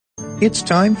It's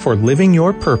time for Living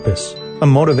Your Purpose, a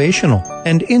motivational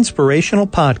and inspirational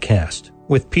podcast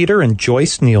with Peter and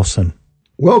Joyce Nielsen.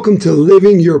 Welcome to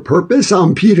Living Your Purpose.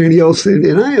 I'm Peter Nielsen,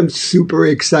 and I am super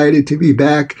excited to be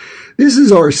back. This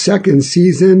is our second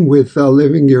season with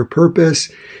Living Your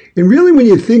Purpose. And really, when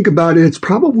you think about it, it's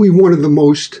probably one of the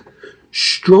most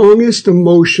strongest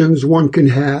emotions one can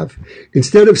have.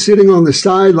 Instead of sitting on the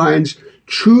sidelines,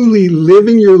 truly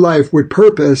living your life with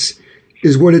purpose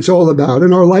is what it's all about.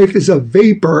 And our life is a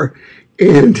vapor,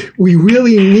 and we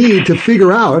really need to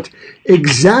figure out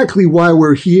exactly why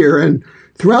we're here. And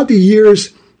throughout the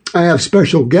years, I have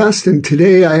special guests, and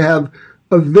today I have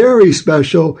a very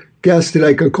special guest that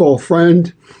I could call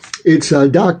friend. It's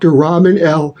Dr. Robin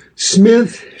L.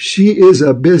 Smith. She is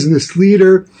a business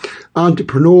leader,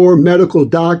 entrepreneur, medical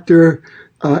doctor,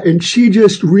 and she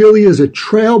just really is a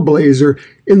trailblazer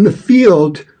in the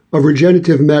field of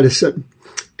regenerative medicine.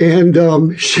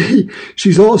 And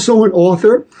she's also an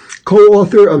author,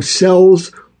 co-author of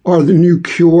Cells Are the New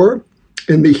Cure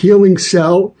and The Healing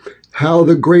Cell, How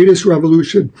the Greatest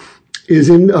Revolution is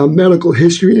in Medical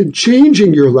History and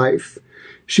Changing Your Life.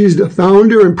 She's the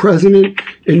founder and president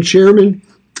and chairman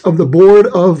of the board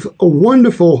of a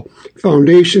wonderful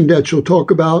foundation that she'll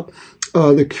talk about,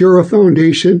 the Cura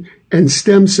Foundation and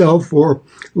Stem Cell for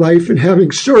Life, and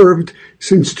having served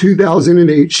since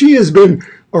 2008. She has been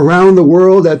around the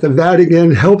world at the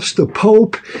Vatican, helps the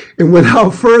Pope. And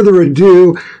without further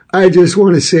ado, I just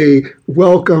want to say,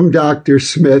 welcome, Dr.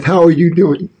 Smith. How are you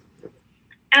doing?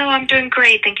 Oh, I'm doing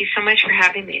great. Thank you so much for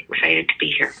having me. Excited to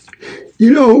be here.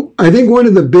 You know, I think one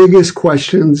of the biggest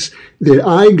questions that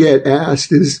I get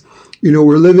asked is,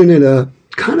 we're living in a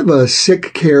kind of a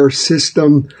sick care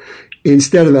system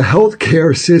instead of a health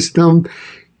care system.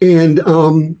 And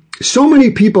so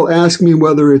many people ask me,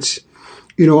 whether it's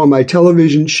on my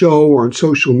television show or on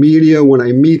social media when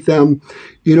I meet them,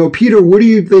 Peter, what do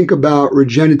you think about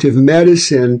regenerative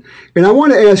medicine? And I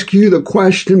want to ask you the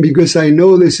question because I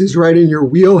know this is right in your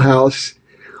wheelhouse.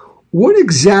 What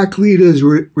exactly does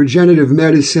regenerative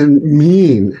medicine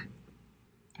mean?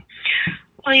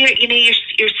 Well,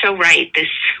 you're so right.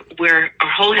 Where our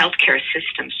whole healthcare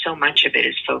system, so much of it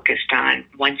is focused on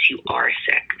once you are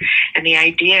sick. And the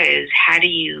idea is, how do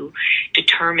you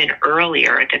determine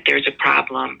earlier that there's a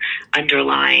problem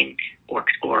underlying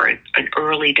or an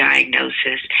early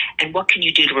diagnosis, and what can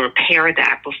you do to repair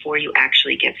that before you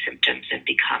actually get symptoms and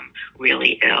become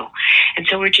really ill? And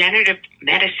so regenerative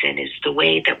medicine is the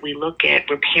way that we look at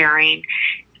repairing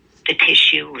the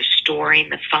tissue, restoring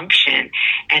the function,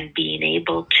 and being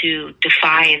able to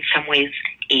defy, in some ways,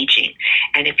 aging.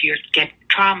 And if you get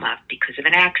trauma because of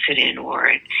an accident or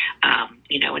an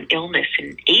illness,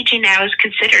 and aging now is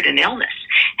considered an illness,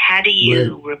 how do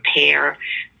you repair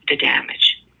the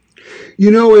damage?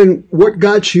 And what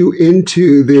got you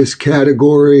into this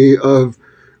category of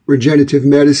regenerative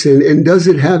medicine, and does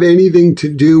it have anything to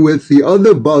do with the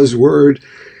other buzzword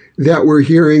that we're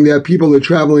hearing that people are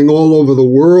traveling all over the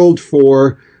world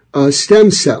for, stem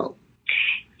cell?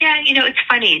 Yeah, it's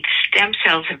funny. Stem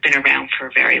cells have been around for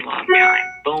a very long time.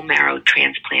 Bone marrow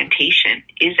transplantation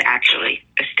is actually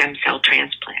a stem cell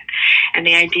transplant. And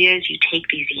the idea is you take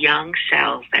these young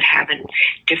cells that haven't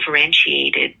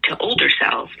differentiated to older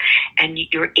cells, and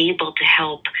you're able to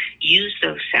help use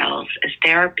those cells as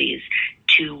therapies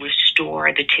to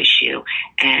restore the tissue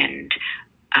and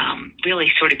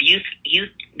really sort of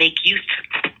make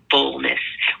youthfulness,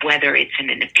 whether it's in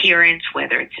an appearance,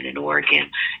 whether it's in an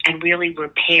organ, and really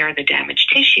repair the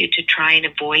damaged tissue to try and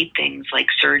avoid things like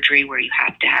surgery where you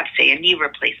have to have, say, a knee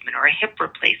replacement or a hip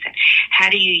replacement. How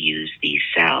do you use these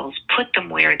cells, put them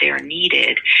where they're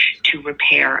needed to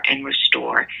repair and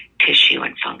restore tissue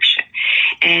and function?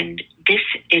 And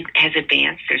it has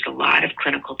advanced. There's a lot of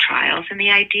clinical trials, and the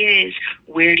idea is,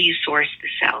 where do you source the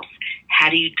cells? How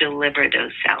do you deliver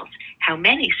those cells? How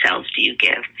many cells do you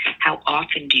give? How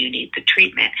often do you need the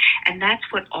treatment? And that's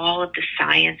what all of the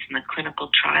science and the clinical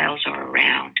trials are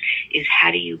around, is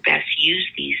how do you best use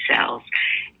these cells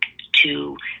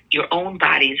to your own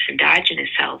body's endogenous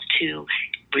cells to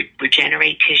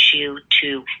regenerate tissue,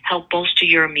 to help bolster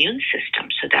your immune system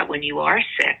so that when you are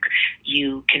sick,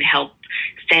 you can help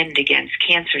fend against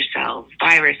cancer cells,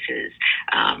 viruses,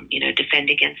 defend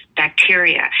against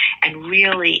bacteria, and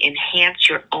really enhance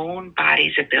your own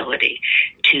body's ability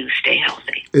to stay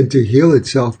healthy. And to heal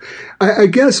itself. I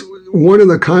guess one of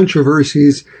the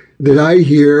controversies that I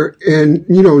hear, and,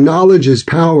 knowledge is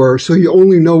power, so you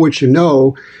only know what you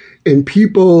know, and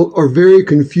people are very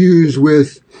confused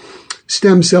with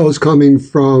stem cells coming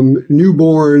from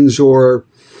newborns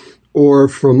or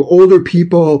from older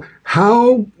people.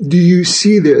 How do you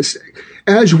see this?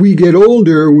 As we get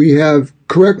older, we have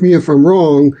correct me if I'm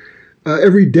wrong,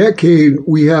 every decade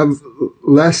we have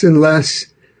less and less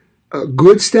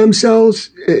good stem cells.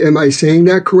 Am I saying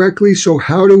that correctly? So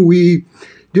how do we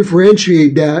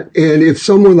differentiate that? And if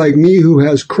someone like me who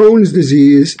has Crohn's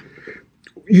disease,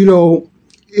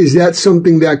 is that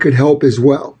something that could help as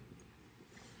well?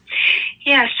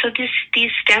 Yeah, so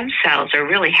these stem cells are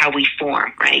really how we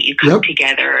form, right? You come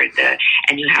together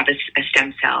and you have a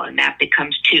stem cell, and that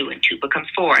becomes 2, and 2 becomes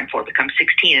 4, and 4 becomes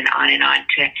 16, and on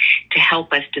to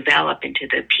help us develop into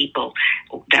the people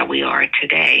that we are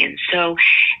today. And so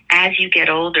as you get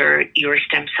older, your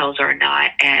stem cells are not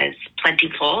as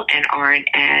plentiful and aren't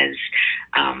as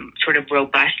sort of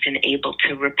robust and able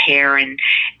to repair and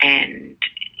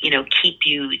keep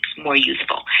you more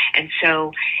youthful. And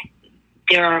so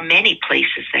there are many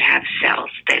places that have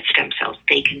stem cells.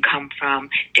 They can come from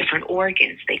different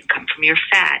organs. They can come from your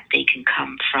fat. They can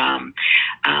come from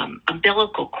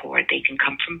umbilical cord. They can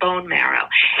come from bone marrow.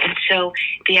 And so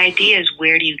the idea is,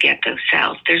 where do you get those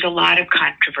cells? There's a lot of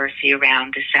controversy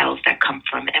around the cells that come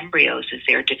from embryos as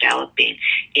they're developing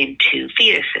into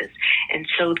fetuses. And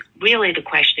so really the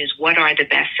question is, what are the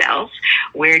best cells?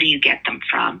 Where do you get them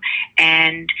from?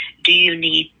 And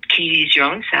can you use your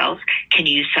own cells? Can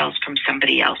you use cells from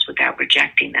somebody else without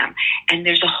rejecting them? And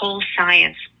there's a whole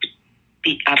science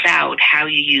about how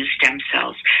you use stem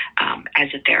cells as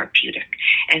a therapeutic.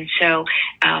 And so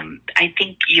I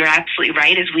think you're absolutely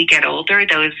right. As we get older,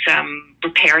 those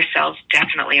repair cells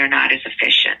definitely are not as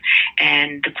efficient.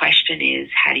 And the question is,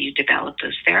 how do you develop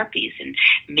those therapies? And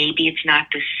maybe it's not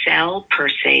the cell per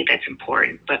se that's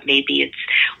important, but maybe it's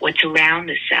what's around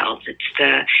the cells. It's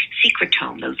the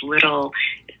secretome, those little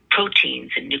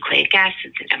proteins and nucleic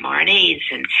acids and mRNAs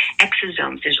and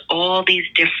exosomes. There's all these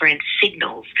different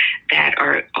signals that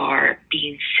are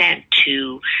being sent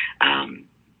to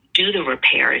do the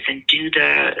repairs and do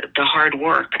the hard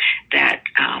work that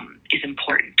is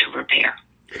important to repair.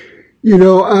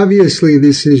 Obviously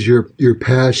this is your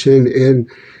passion,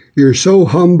 and you're so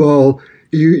humble.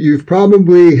 You've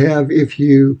probably have, if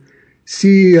you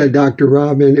see Dr.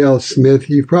 Robin L. Smith,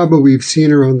 you've probably seen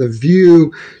her on The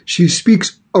View. She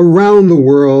speaks around the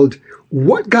world.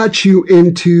 What got you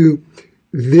into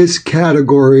this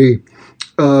category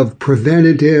of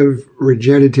preventative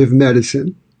regenerative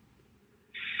medicine?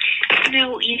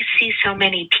 You see so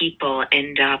many people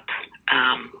end up,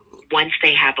 once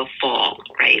they have a fall,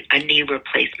 right, a knee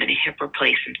replacement, a hip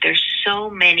replacement, there's so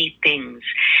many things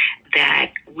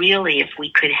that really, if we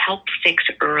could help fix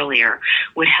earlier,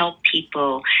 would help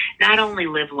people not only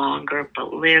live longer,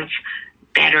 but live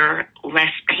better,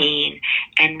 less pain,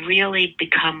 and really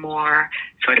become more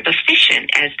sort of efficient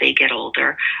as they get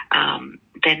older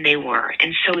than they were.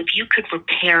 And so if you could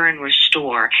repair and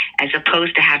restore as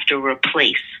opposed to have to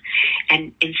replace,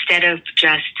 and instead of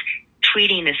just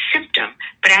treating a symptom,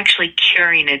 but actually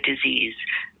curing a disease,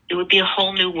 it would be a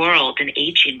whole new world, and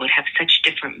aging would have such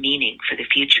different meaning for the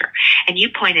future. And you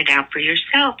pointed out for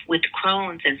yourself with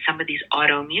Crohn's and some of these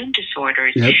autoimmune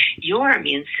disorders, your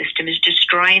immune system is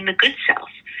destroying the good cells.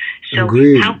 So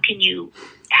Agreed. how can you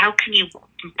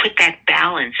put that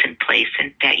balance in place,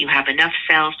 and that you have enough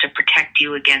cells to protect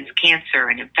you against cancer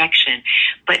and infection,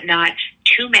 but not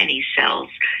too many cells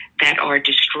that are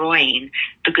destroying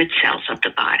the good cells of the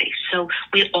body? So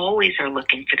we always are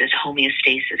looking for this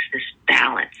homeostasis, this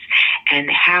balance,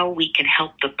 and how we can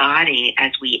help the body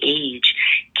as we age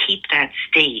keep that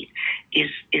state is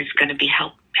going to be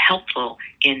helpful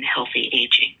in healthy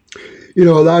aging. A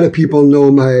lot of people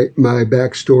know my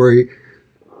backstory,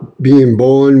 being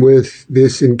born with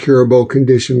this incurable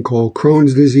condition called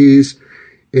Crohn's disease.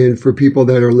 And for people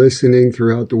that are listening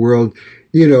throughout the world,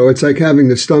 it's like having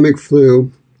the stomach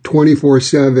flu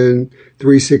 24/7,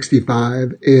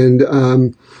 365. And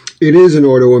it is an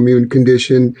autoimmune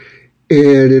condition,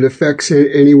 and it affects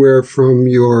anywhere from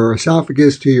your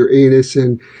esophagus to your anus.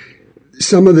 And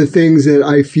some of the things that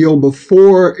I feel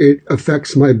before it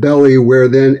affects my belly, where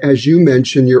then, as you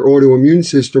mentioned, your autoimmune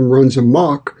system runs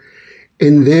amok,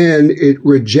 and then it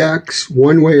rejects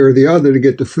one way or the other to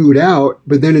get the food out,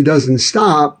 but then it doesn't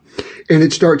stop, and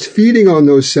it starts feeding on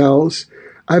those cells.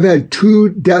 I've had 2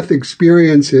 death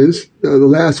experiences. The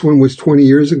last one was 20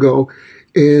 years ago,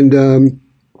 and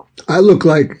I look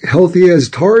like healthy as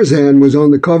Tarzan was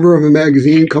on the cover of a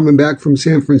magazine coming back from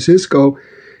San Francisco,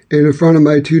 and in front of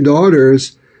my 2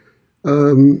 daughters.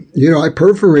 I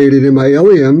perforated in my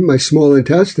ileum, my small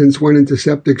intestines, went into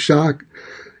septic shock,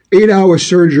 8-hour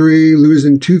surgery,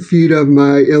 losing 2 feet of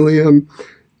my ileum,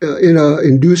 in a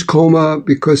induced coma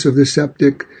because of the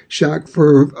septic shock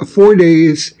for 4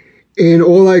 days. And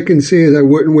all I can say is I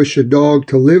wouldn't wish a dog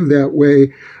to live that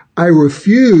way. I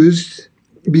refused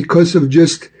because of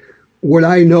just what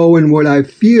I know and what I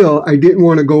feel, I didn't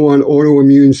want to go on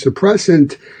autoimmune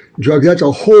suppressant drugs. That's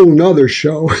a whole nother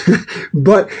show.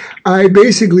 But I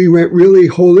basically went really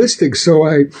holistic. So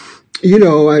I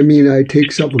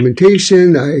take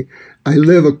supplementation. I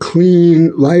live a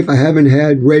clean life. I haven't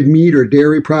had red meat or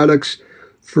dairy products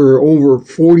for over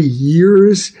 40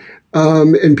 years.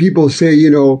 And people say,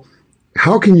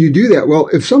 how can you do that? Well,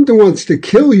 if something wants to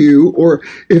kill you, or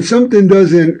if something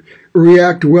doesn't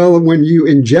react well when you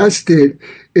ingest it,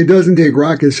 it doesn't take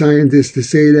rocket scientists to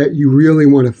say that you really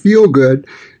want to feel good.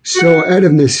 So out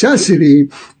of necessity,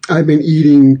 I've been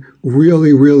eating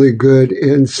really, really good.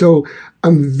 And so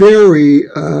I'm very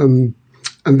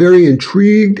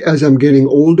intrigued as I'm getting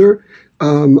older,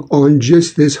 on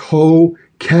just this whole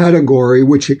category,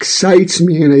 which excites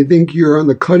me. And I think you're on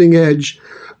the cutting edge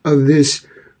of this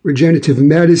regenerative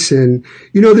medicine.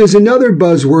 There's another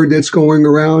buzzword that's going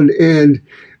around, and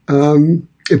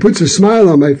it puts a smile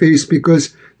on my face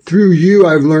because through you,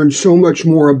 I've learned so much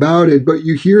more about it. But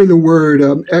you hear the word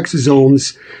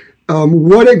exosomes.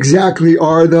 What exactly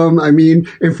are them? I mean,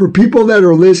 and for people that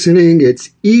are listening, it's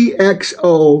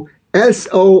EXOSOMES.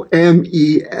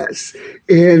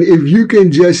 And if you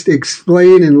can just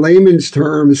explain in layman's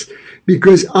terms,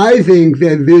 because I think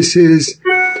that this is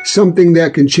something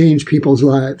that can change people's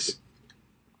lives.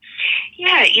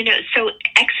 Yeah, so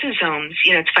exosomes,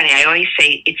 it's funny, I always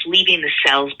say it's leaving the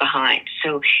cells behind.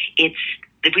 So it's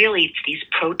these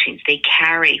proteins. They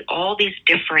carry all these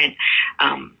different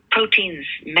proteins,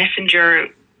 messenger,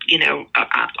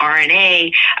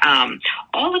 RNA,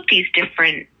 all of these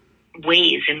different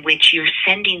ways in which you're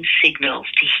sending signals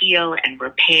to heal and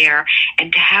repair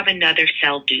and to have another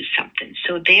cell do something.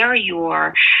 So they are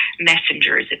your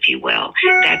messengers, if you will,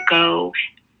 that go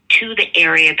to the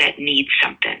area that needs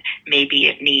something. Maybe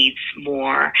it needs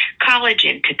more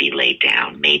collagen to be laid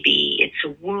down. Maybe it's a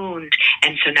wound,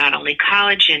 and so not only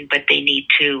collagen, but they need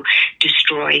to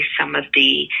destroy some of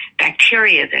the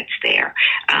bacteria that's there.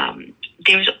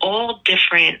 There's all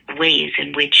different ways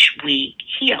in which we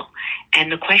heal.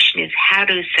 And the question is, how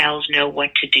do cells know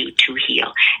what to do to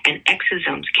heal? And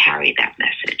exosomes carry that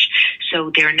message. So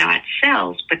they're not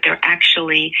cells, but they're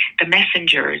actually the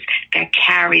messengers that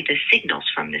carry the signals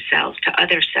from the cells to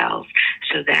other cells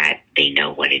so that they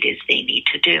know what it is they need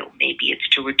to do. Maybe it's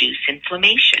to reduce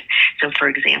inflammation. So, for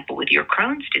example, with your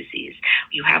Crohn's disease,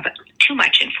 you have too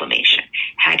much inflammation.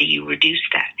 How do you reduce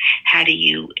that? How do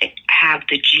you have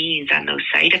the genes on those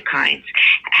cytokines?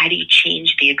 How do you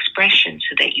change the expression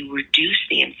so that you reduce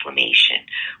the inflammation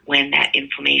when that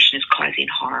inflammation is causing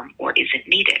harm or isn't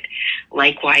needed?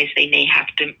 Likewise, they may have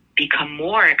to become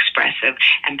more expressive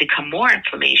and become more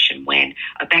inflammation when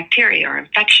a bacteria or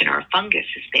infection or a fungus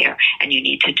is there and you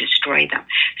need to destroy them.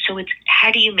 So it's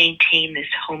how do you maintain this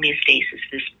homeostasis,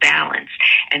 this balance?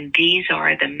 And these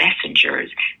are the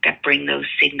messengers that bring those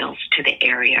signals to the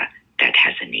area that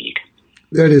has a need.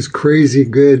 That is crazy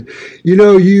good.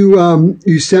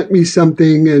 You sent me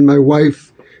something, and my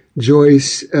wife,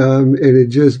 Joyce, and it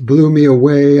just blew me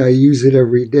away. I use it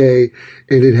every day,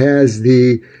 and it has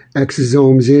the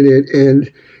exosomes in it. And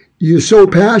you're so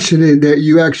passionate that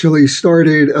you actually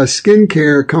started a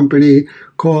skincare company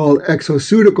called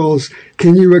Exosomes.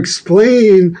 Can you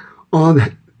explain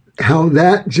on how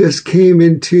that just came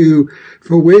into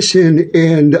fruition?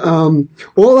 And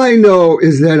all I know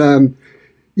is that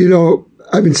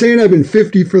I've been saying I've been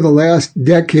 50 for the last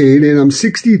decade, and I'm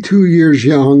 62 years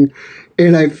young,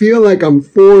 and I feel like I'm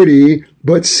 40,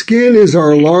 but skin is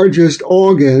our largest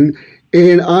organ,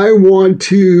 and I want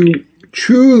to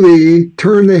truly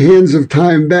turn the hands of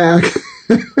time back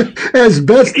as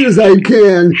best as I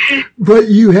can. But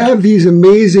you have these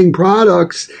amazing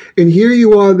products, and here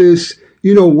you are, this,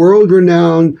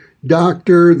 world-renowned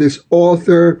doctor, this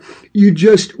author. You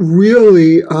just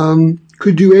really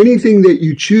could do anything that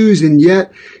you choose, and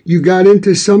yet you got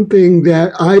into something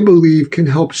that I believe can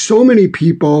help so many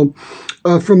people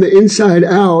from the inside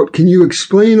out. Can you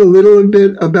explain a little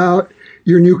bit about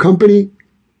your new company?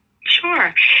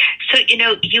 Sure. So,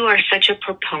 you are such a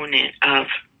proponent of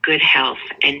good health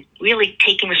and really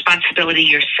taking responsibility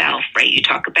yourself, right? You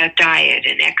talk about diet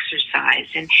and exercise,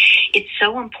 and it's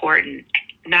so important,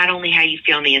 not only how you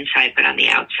feel on the inside, but on the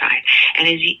outside. And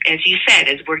as you said,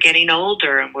 as we're getting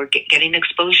older and we're getting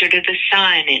exposure to the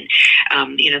sun and,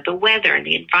 the weather and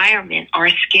the environment, our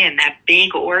skin, that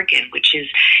big organ, which is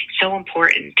so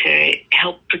important to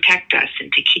help protect us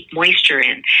and to keep moisture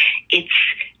in, it's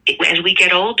as we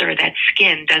get older, that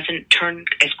skin doesn't turn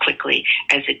as quickly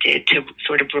as it did to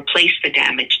sort of replace the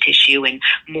damaged tissue, and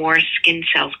more skin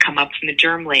cells come up from the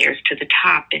germ layers to the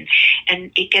top,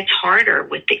 and it gets harder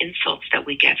with the insults that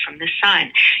we get from the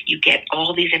sun. You get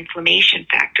all these inflammation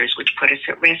factors, which put us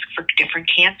at risk for different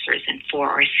cancers and for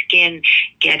our skin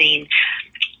getting,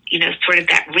 sort of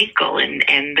that wrinkle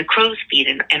and the crow's feet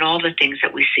and all the things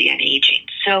that we see in aging.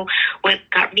 So what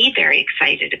got me very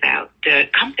excited about the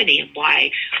company and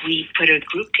why we put a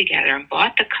group together and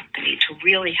bought the company to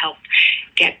really help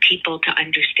get people to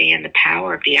understand the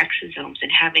power of the exosomes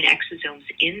and having exosomes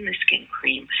in the skin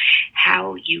cream,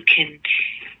 how you can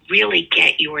really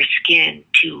get your skin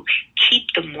to keep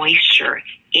the moisture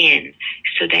in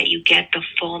so that you get the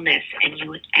fullness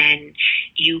and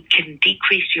you can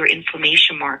decrease your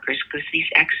inflammation markers, because these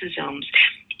exosomes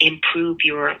improve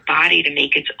your body to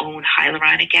make its own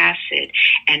hyaluronic acid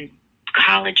and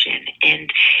collagen.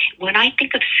 And when I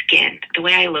think of skin, the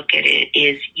way I look at it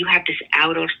is you have this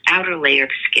outer layer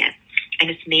of skin, and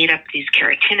it's made up of these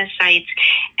keratinocytes.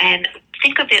 And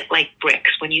think of it like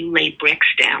bricks, when you lay bricks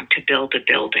down to build a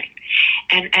building.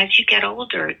 And as you get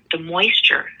older, the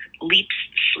moisture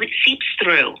seeps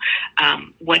through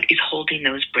what is holding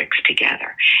those bricks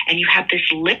together. And you have this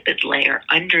lipid layer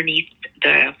underneath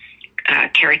the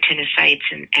keratinocytes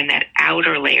and that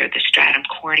outer layer, the stratum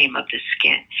corneum of the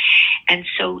skin. And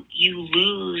so you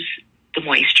lose the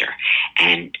moisture.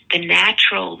 And the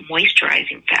natural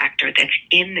moisturizing factor that's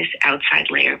in this outside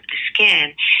layer of the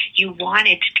skin, you want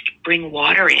it to bring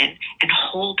water in and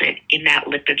hold it in that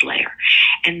lipid layer.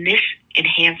 And this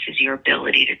enhances your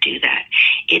ability to do that.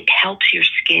 It helps your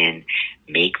skin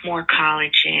make more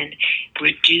collagen,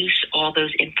 reduce all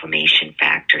those inflammation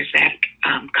factors that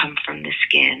come from the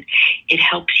skin. It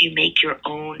helps you make your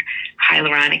own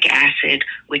hyaluronic acid,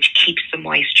 which keeps the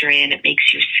moisture in. It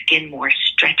makes your skin more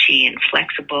stretchy and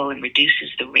flexible and reduces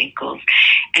the wrinkles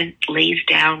and lays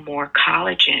down more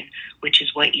collagen, which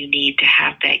is what you need to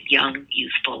have that young,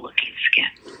 youthful looking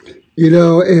skin.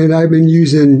 And I've been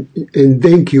using, and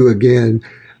thank you again,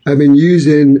 I've been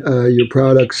using your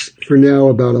products for now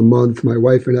about a month, my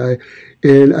wife and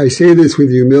I say this with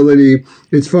humility.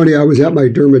 It's funny, I was at my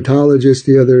dermatologist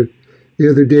the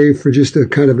other day for just a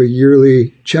kind of a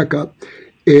yearly checkup,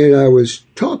 and I was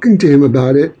talking to him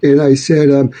about it, and I said,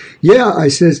 I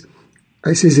says,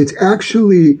 it's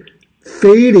actually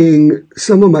fading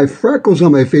some of my freckles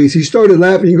on my face. He started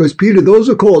laughing. He goes, Peter, those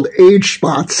are called age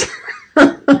spots.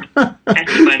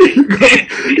 That's funny.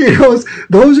 He goes,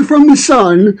 those are from the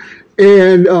sun.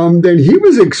 And then he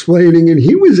was explaining, and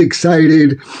he was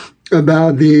excited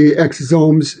about the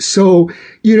exosomes. So,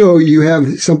 you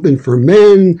have something for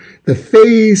men, the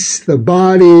face, the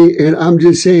body, and I'm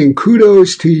just saying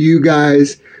kudos to you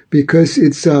guys, because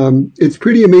it's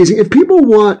pretty amazing. If people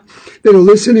that are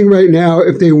listening right now,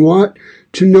 if they want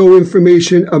to know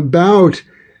information about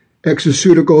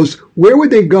exoceuticals, where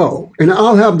would they go? And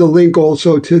I'll have the link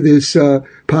also to this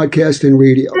podcast and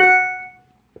radio.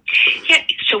 Yeah,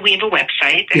 so we have a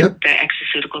website, yep.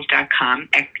 exoceuticals.com.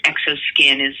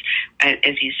 EXOSKIN is,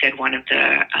 as you said, one of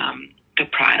the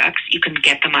products. You can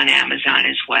get them on Amazon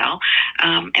as well.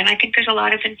 And I think there's a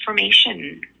lot of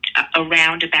information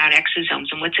around about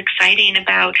exosomes. And what's exciting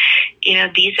about,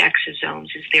 these exosomes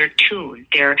is they're tuned.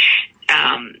 They're,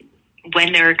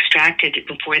 when they're extracted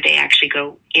before they actually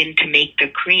go in to make the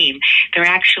cream, they're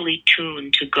actually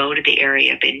tuned to go to the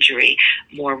area of injury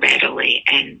more readily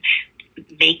and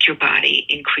make your body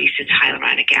increase its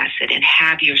hyaluronic acid and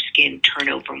have your skin turn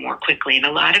over more quickly. And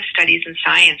a lot of studies in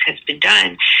science has been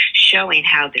done showing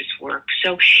how this works.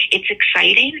 So it's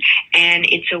exciting, and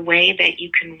it's a way that you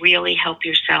can really help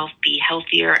yourself be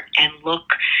healthier and look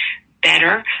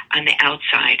better on the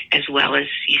outside, as well as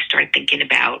you start thinking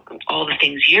about all the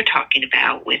things you're talking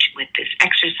about, which with this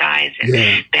exercise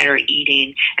and better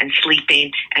eating and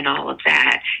sleeping and all of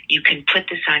that. You can put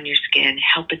this on your skin,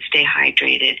 help it stay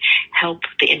hydrated, help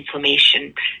the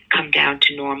inflammation come down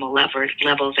to normal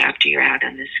levels after you're out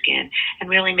on the skin, and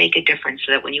really make a difference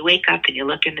so that when you wake up and you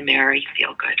look in the mirror, you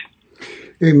feel good.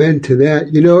 Amen to that.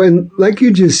 And like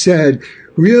you just said,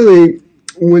 really,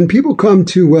 when people come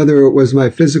to, whether it was my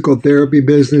physical therapy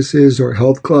businesses or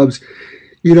health clubs,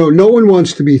 no one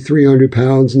wants to be 300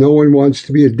 pounds. No one wants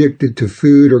to be addicted to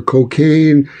food or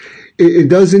cocaine. It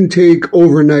doesn't take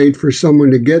overnight for someone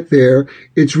to get there.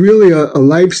 It's really a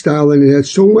lifestyle, and it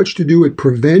has so much to do with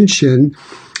prevention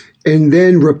and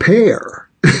then repair.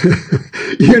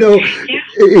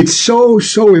 It's so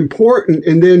important.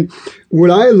 And then what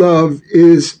I love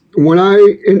is when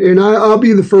I'll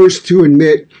be the first to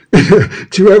admit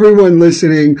to everyone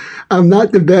listening, I'm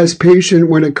not the best patient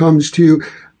when it comes to,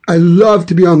 I love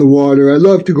to be on the water. I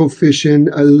love to go fishing.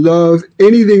 I love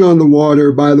anything on the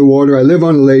water, by the water. I live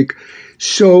on a lake.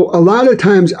 So a lot of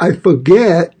times I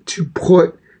forget to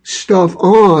put stuff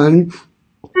on.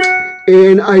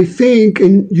 And I think,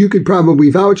 and you could probably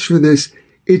vouch for this,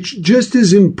 it's just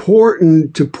as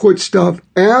important to put stuff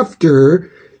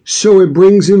after so it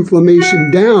brings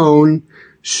inflammation down,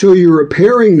 so you're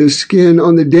repairing the skin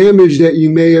on the damage that you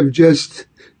may have just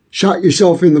shot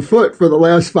yourself in the foot for the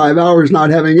last 5 hours not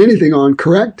having anything on,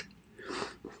 correct?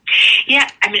 Yeah,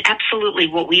 I mean, absolutely.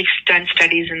 What we've done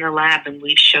studies in the lab, and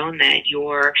we've shown that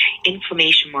your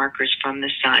inflammation markers from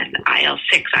the sun,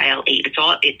 IL-6, IL-8,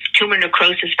 it's tumor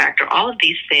necrosis factor, all of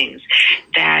these things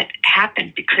that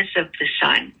happen because of the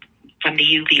sun from the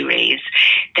UV rays,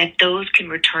 that those can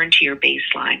return to your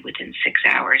baseline within 6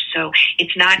 hours. So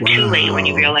it's not too late when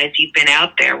you realize you've been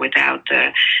out there without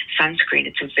the sunscreen.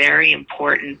 It's a very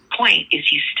important point,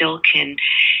 is you still can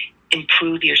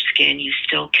improve your skin, you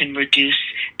still can reduce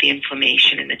the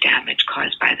inflammation and the damage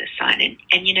caused by the sun.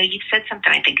 And you know, you've said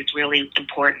something I think is really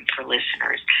important for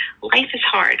listeners. Life is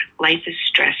hard. Life is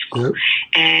stressful. Yep.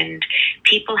 And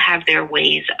people have their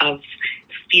ways of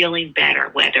feeling better,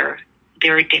 whether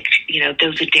they're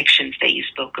those addictions that you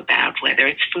spoke about, whether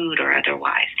it's food or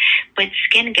otherwise. But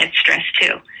skin gets stressed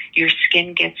too. Your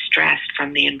skin gets stressed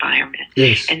from the environment.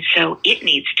 Yes. And so it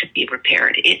needs to be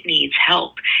repaired. It needs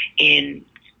help in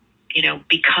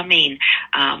becoming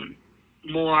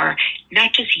more,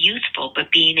 not just youthful,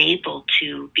 but being able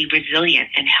to be resilient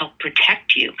and help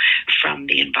protect you from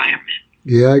the environment.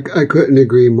 Yeah, I couldn't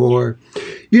agree more.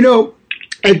 You know,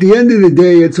 at the end of the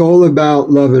day, it's all about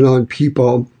loving on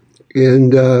people.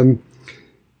 And, I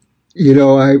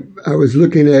was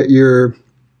looking at your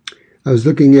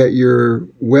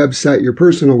website, your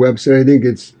personal website. I think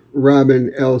it's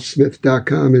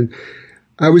robinlsmith.com. And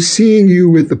I was seeing you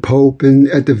with the Pope and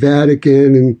at the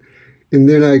Vatican, and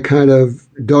then I kind of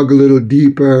dug a little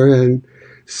deeper and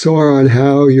saw on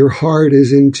how your heart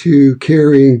is into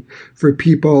caring for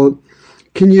people.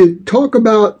 Can you talk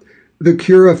about the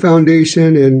Cura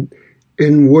Foundation and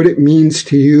what it means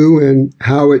to you and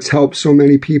how it's helped so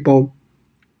many people?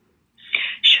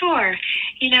 Sure.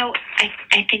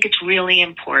 I think it's really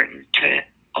important to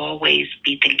always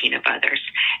be thinking of others.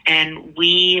 And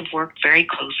we have worked very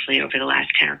closely over the last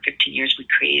 10 or 15 years. We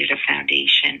created a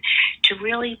foundation to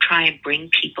really try and bring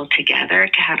people together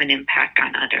to have an impact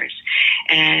on others.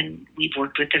 And we've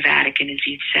worked with the Vatican, as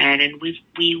you've said, and we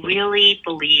really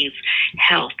believe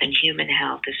health and human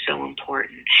health is so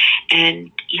important.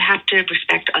 And you have to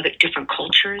respect other different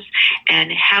cultures.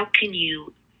 And how can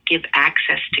you give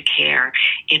access to care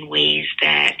in ways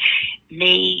that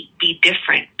may be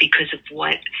different because of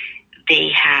what they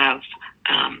have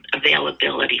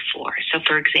availability for. So,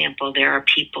 for example, there are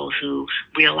people who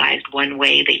realized one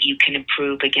way that you can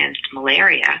improve against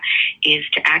malaria is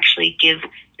to actually give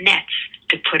nets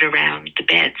to put around the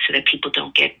bed so that people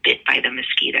don't get bit by the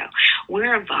mosquito.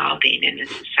 We're evolving in a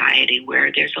society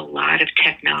where there's a lot of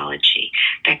technology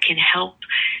that can help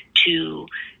to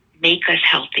make us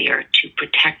healthier, to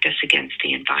protect us against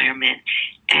the environment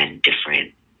and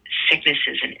different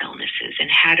sicknesses and illnesses. And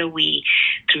how do we,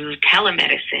 through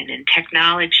telemedicine and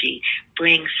technology,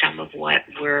 bring some of what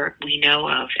we know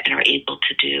of and are able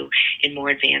to do in more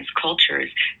advanced cultures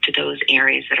to those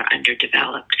areas that are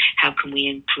underdeveloped? How can we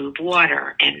improve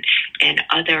water and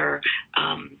other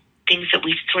things that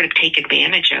we sort of take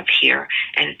advantage of here?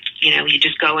 And, you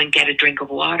just go and get a drink of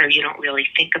water. You don't really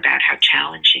think about how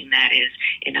challenging that is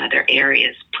in other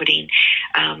areas. Putting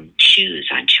shoes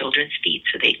on children's feet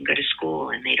so they can go to school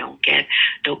and they don't get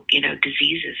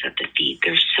diseases of the feet.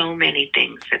 There's so many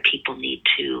things that people need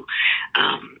to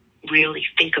really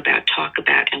think about, talk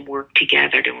about, and work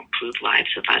together to improve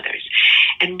lives of others.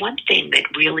 And one thing that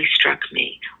really struck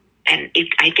me, and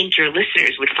I think your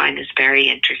listeners would find this very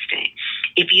interesting.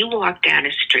 If you walk down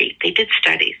a street, they did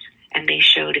studies, and they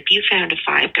showed if you found a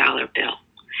 $5 bill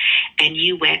and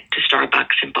you went to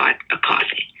Starbucks and bought a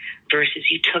coffee versus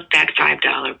you took that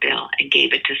 $5 bill and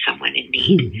gave it to someone in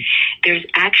need, there's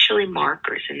actually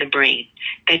markers in the brain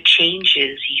that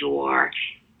changes your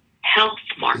health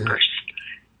markers.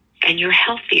 Yeah. And you're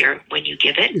healthier when you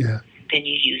give it than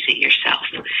you use it yourself.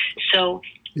 So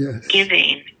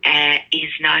giving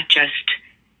is not just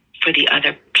for the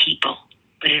other people,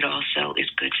 but it also is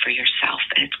good for yourself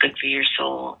and it's good for your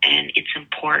soul. And it's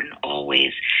important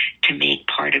always to make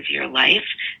part of your life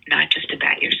not just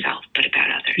about yourself, but about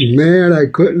others. Man, I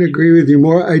couldn't agree with you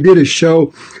more. I did a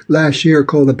show last year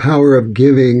called The Power of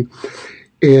Giving,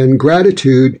 and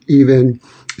gratitude even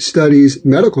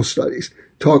medical studies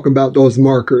talk about those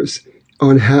markers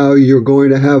on how you're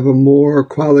going to have a more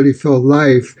quality-filled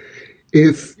life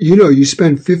if, you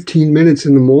spend 15 minutes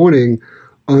in the morning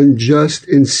on just,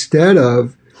 instead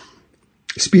of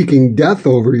speaking death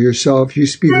over yourself, you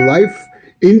speak life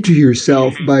into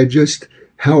yourself by just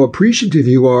how appreciative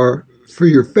you are for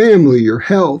your family, your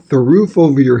health, the roof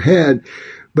over your head.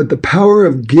 But the power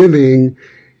of giving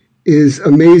is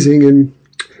amazing. And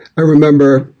I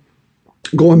remember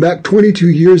going back 22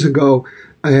 years ago,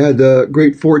 I had the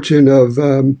great fortune of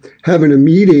having a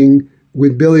meeting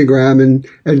with Billy Graham. And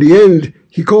at the end,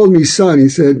 he called me son. He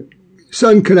said,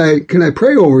 "Son, can I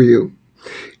pray over you?"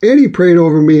 And he prayed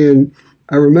over me. And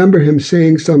I remember him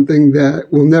saying something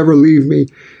that will never leave me.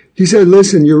 He said,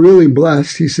 "Listen, you're really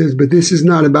blessed." He says, "But this is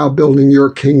not about building your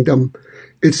kingdom.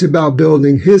 It's about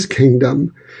building his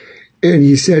kingdom." And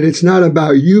he said, "It's not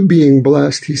about you being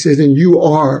blessed." He says, "And you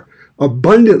are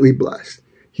abundantly blessed."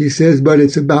 He says, "But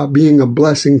it's about being a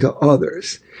blessing to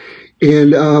others."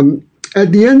 And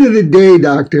at the end of the day,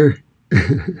 doctor,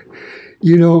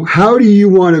 how do you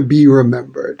want to be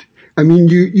remembered? I mean,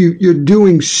 you're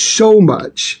doing so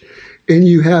much, and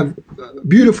you have a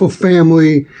beautiful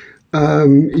family.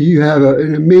 You have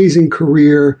an amazing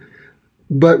career,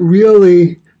 but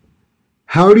really,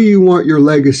 how do you want your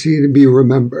legacy to be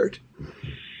remembered?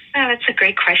 Oh, that's a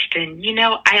great question.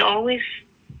 I always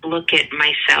look at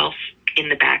myself in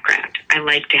the background. I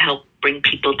like to help bring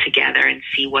people together and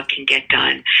see what can get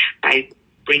done by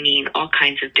bringing all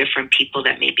kinds of different people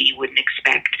that maybe you wouldn't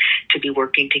expect to be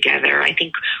working together. I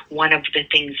think one of the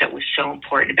things that was so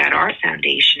important about our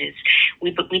foundation is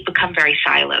we've become very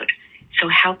siloed. So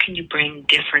how can you bring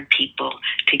different people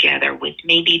together with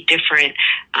maybe different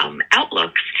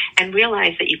outlooks and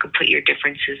realize that you can put your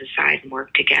differences aside and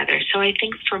work together? So I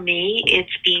think for me,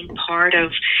 it's being part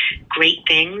of great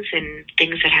things and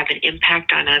things that have an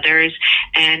impact on others.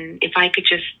 And if I could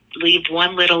just leave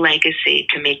one little legacy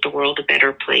to make the world a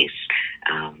better place,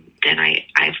 then I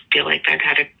feel like I've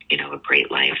had a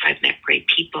great life. I've met great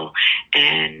people,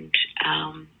 and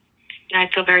I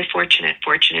feel very fortunate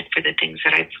for the things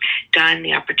that I've done,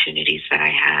 the opportunities that I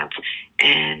have,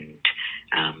 and,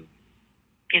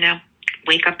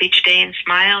 wake up each day and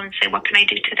smile and say, what can I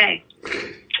do today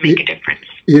to make a difference?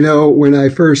 When I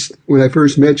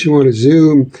first met you on a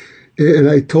Zoom, and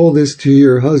I told this to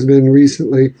your husband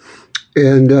recently,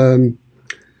 and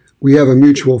we have a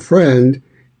mutual friend,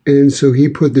 and so he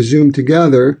put the Zoom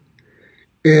together,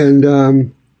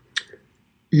 and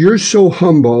you're so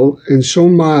humble and so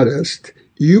modest.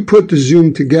 You put the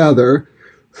Zoom together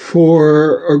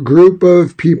for a group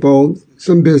of people,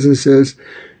 some businesses,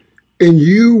 and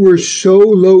you were so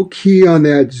low-key on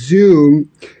that Zoom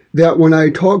that when I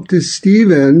talked to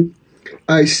Stephen,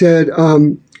 I said,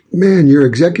 man, your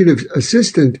executive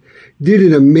assistant did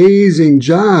an amazing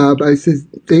job. I said,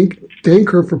 thank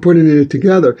her for putting it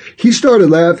together. He started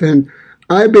laughing.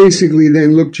 I basically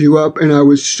then looked you up, and I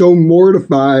was so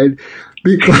mortified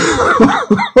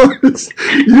because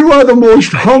you are the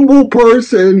most humble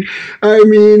person. I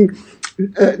mean,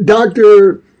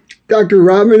 Dr.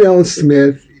 Robin L.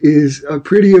 Smith is a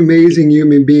pretty amazing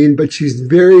human being, but she's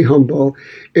very humble.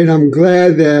 And I'm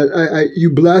glad that you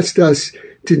blessed us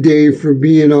today for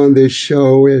being on this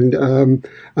show. And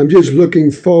I'm just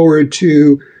looking forward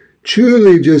to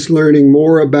truly just learning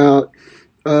more about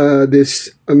this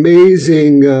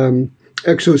amazing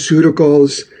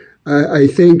exoceuticals. I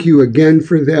thank you again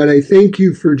for that. I thank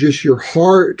you for just your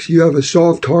heart. You have a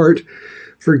soft heart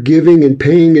for giving and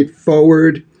paying it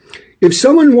forward. If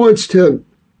someone wants to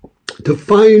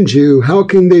find you, how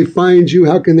can they find you?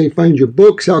 How can they find your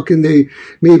books? How can they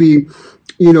maybe,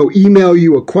 email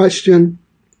you a question?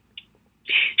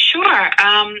 Sure.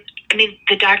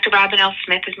 The Dr. Robin L.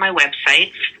 Smith is my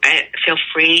website. Feel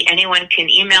free. Anyone can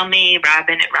email me,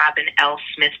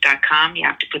 robin@robinlsmith.com. You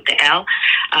have to put the L.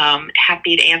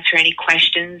 Happy to answer any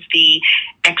questions. The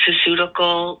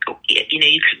exoceutical,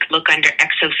 you could look under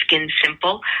Exo Skin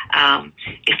Simple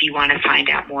if you want to find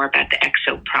out more about the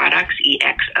Exo products,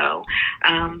 EXO.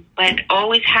 But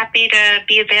always happy to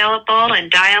be available and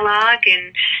dialogue,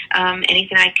 and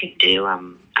anything I can do,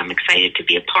 I'm excited to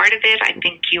be a part of it. I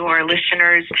think your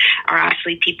listeners are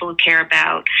obviously people who care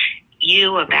about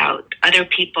you, about other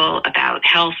people, about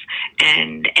health,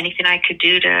 and anything I could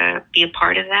do to be a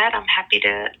part of that, I'm happy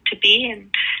to be,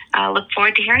 and look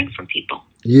forward to hearing from people.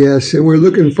 Yes, and we're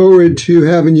looking forward to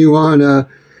having you on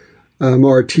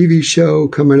our TV show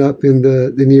coming up in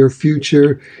the near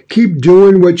future. Keep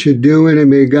doing what you're doing, and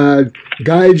may God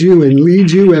guide you and lead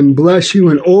you and bless you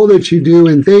in all that you do,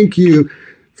 and thank you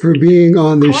for being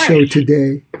on this show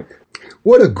today.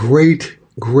 What a great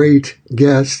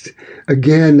guest.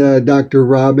 Again, Dr.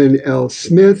 Robin L.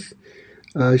 Smith.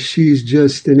 She's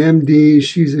just an MD.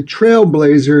 She's a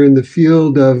trailblazer in the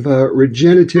field of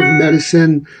regenerative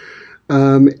medicine.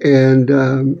 Knowledge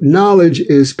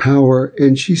is power.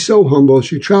 And she's so humble.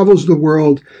 She travels the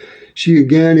world. She,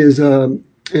 again, is an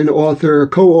author, a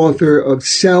co-author of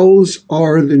Cells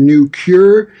Are the New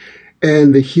Cure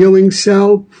and The Healing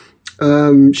Cell.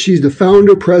 She's the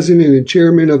founder, president, and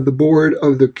chairman of the board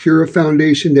of the Cura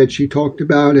Foundation that she talked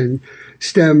about, and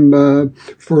STEM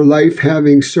for Life,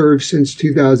 having served since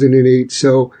 2008.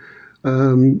 So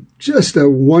just a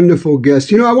wonderful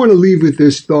guest. I want to leave with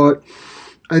this thought.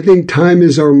 I think time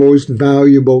is our most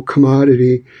valuable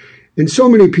commodity. And so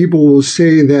many people will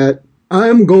say that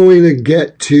I'm going to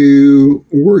get to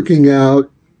working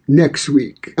out next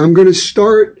week. I'm going to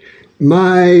start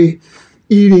my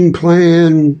eating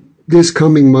plan this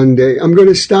coming Monday. I'm going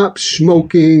to stop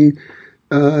smoking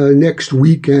next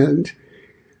weekend.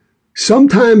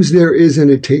 Sometimes there isn't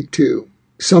a take two.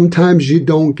 Sometimes you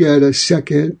don't get a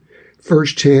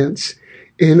first chance.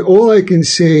 And all I can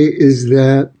say is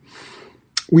that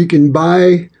we can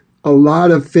buy a lot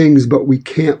of things, but we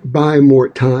can't buy more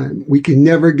time. We can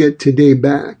never get today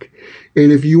back.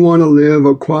 And if you want to live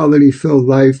a quality-filled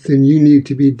life, then you need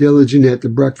to be diligent at the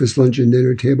breakfast, lunch, and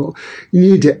dinner table. You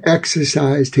need to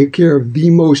exercise, take care of the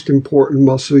most important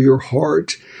muscle, your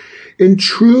heart. And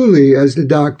truly, as the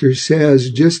doctor says,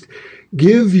 just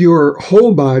give your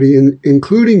whole body,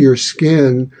 including your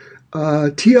skin,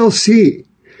 TLC.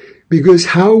 Because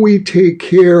how we take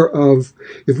care of,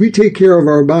 if we take care of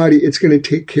our body, it's going to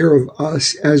take care of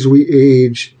us as we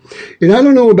age. And I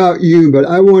don't know about you, but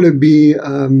I want to be,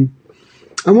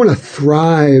 I want to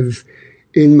thrive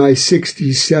in my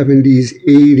 60s, 70s,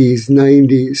 80s,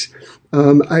 90s.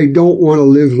 I don't want to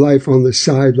live life on the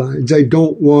sidelines. I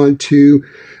don't want to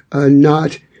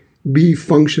not be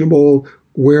functional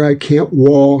where I can't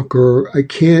walk or I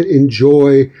can't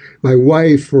enjoy my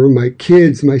wife or my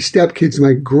kids, my stepkids,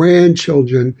 my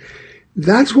grandchildren.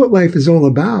 That's what life is all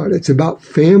about. It's about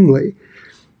family.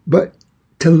 But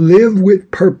to live with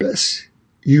purpose,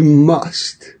 you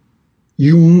must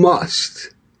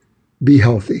be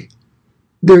healthy.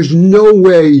 There's no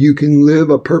way you can live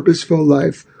a purposeful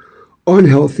life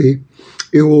unhealthy.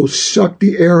 It will suck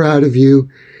the air out of you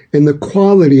and the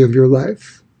quality of your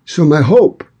life. So my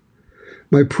hope,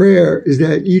 my prayer is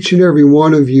that each and every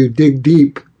one of you dig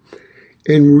deep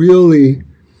and really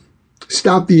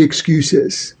stop the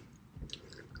excuses.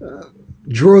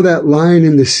 Draw that line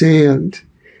in the sand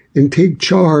and take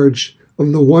charge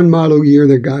of the one model year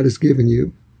that God has given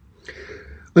you.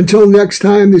 Until next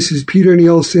time, this is Peter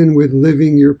Nielsen with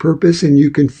Living Your Purpose, and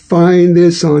you can find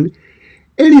this on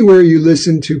anywhere you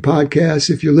listen to podcasts.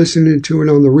 If you're listening to it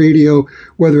on the radio,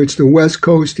 whether it's the West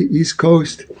Coast, the East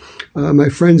Coast, my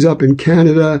friends up in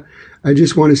Canada, I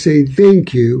just want to say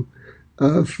thank you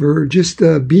for just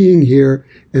being here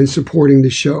and supporting the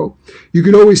show. You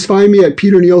can always find me at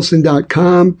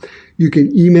peternielsen.com. You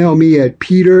can email me at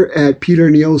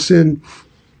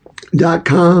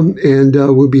peter@peternielsen.com, and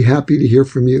we'll be happy to hear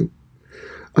from you.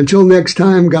 Until next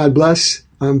time, God bless.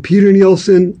 I'm Peter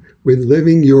Nielsen with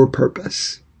Living Your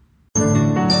Purpose.